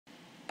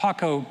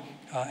Paco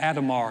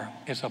Adamar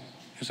is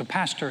a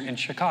pastor in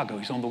Chicago.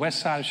 He's on the west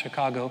side of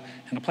Chicago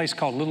in a place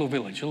called Little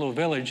Village. Little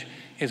Village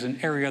is an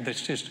area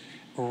that's just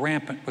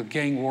rampant with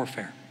gang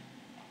warfare.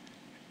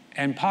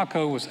 And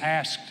Paco was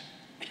asked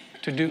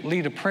to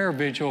lead a prayer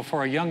vigil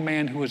for a young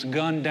man who was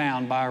gunned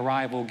down by a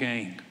rival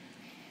gang.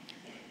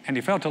 And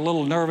he felt a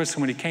little nervous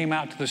when he came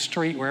out to the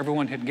street where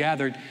everyone had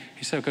gathered.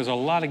 He said, because a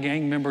lot of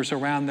gang members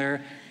around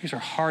there, these are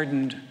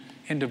hardened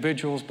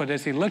individuals. But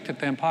as he looked at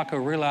them, Paco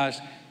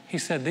realized, he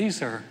said,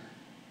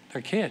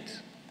 they're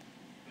kids.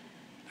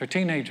 They're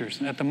teenagers.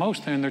 And at the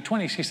most, they're in their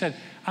 20s. He said,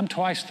 I'm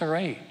twice their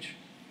age.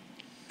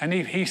 And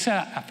he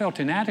said, I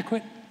felt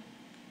inadequate.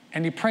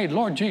 And he prayed,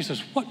 Lord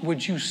Jesus, what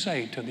would you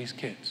say to these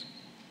kids?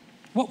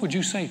 What would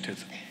you say to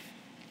them?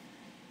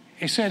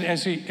 He said,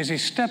 as he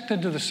stepped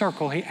into the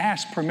circle, he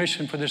asked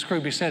permission for this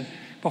group. He said,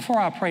 before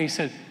I pray, he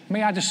said,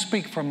 may I just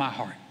speak from my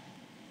heart?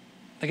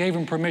 They gave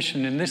him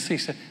permission, and he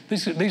said,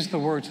 these are the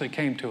words that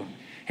came to him.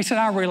 He said,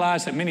 I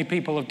realize that many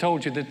people have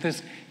told you that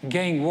this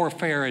gang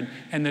warfare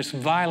and this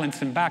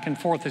violence and back and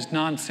forth is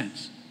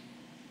nonsense.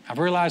 I've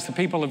realized that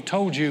people have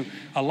told you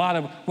a lot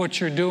of what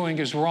you're doing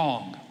is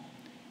wrong.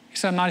 He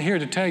said, I'm not here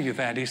to tell you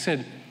that. He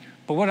said,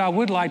 but what I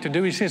would like to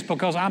do, he says,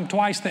 because I'm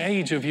twice the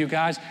age of you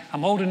guys,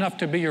 I'm old enough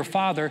to be your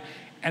father,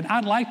 and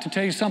I'd like to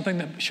tell you something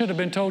that should have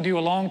been told you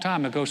a long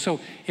time ago. So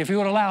if you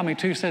would allow me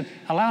to, he said,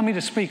 allow me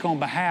to speak on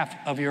behalf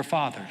of your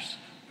fathers.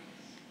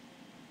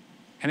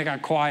 And he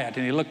got quiet,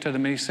 and he looked at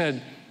him, and he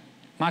said,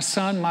 my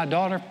son, my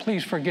daughter,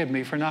 please forgive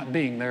me for not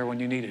being there when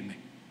you needed me.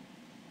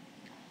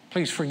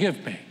 Please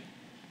forgive me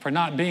for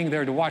not being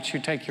there to watch you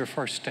take your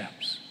first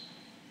steps.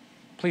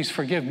 Please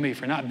forgive me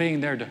for not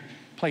being there to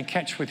play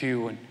catch with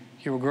you when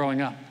you were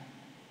growing up.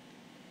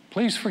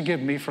 Please forgive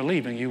me for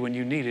leaving you when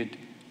you needed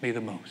me the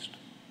most.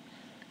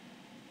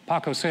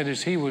 Paco said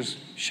as he was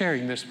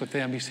sharing this with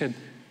them, he said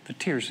the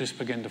tears just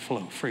began to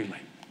flow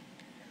freely.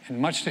 And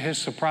much to his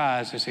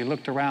surprise, as he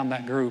looked around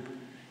that group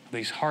of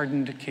these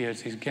hardened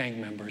kids, these gang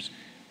members,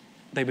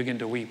 they began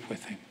to weep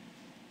with him.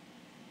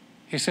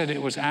 He said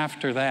it was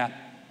after that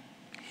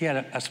he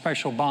had a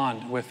special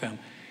bond with them.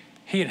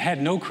 He had had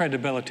no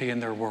credibility in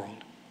their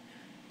world.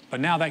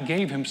 But now that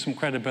gave him some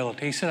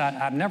credibility. He said,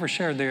 I've never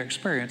shared their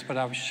experience, but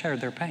I've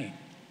shared their pain.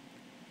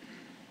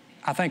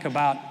 I think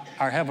about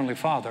our Heavenly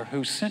Father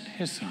who sent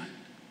his Son,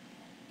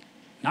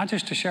 not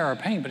just to share our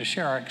pain, but to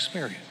share our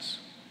experience,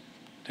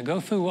 to go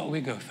through what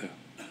we go through.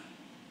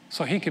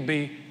 So he could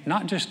be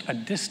not just a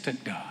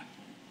distant God,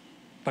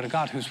 but a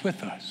God who's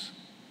with us,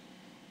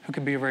 who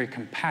could be a very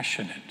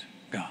compassionate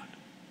God.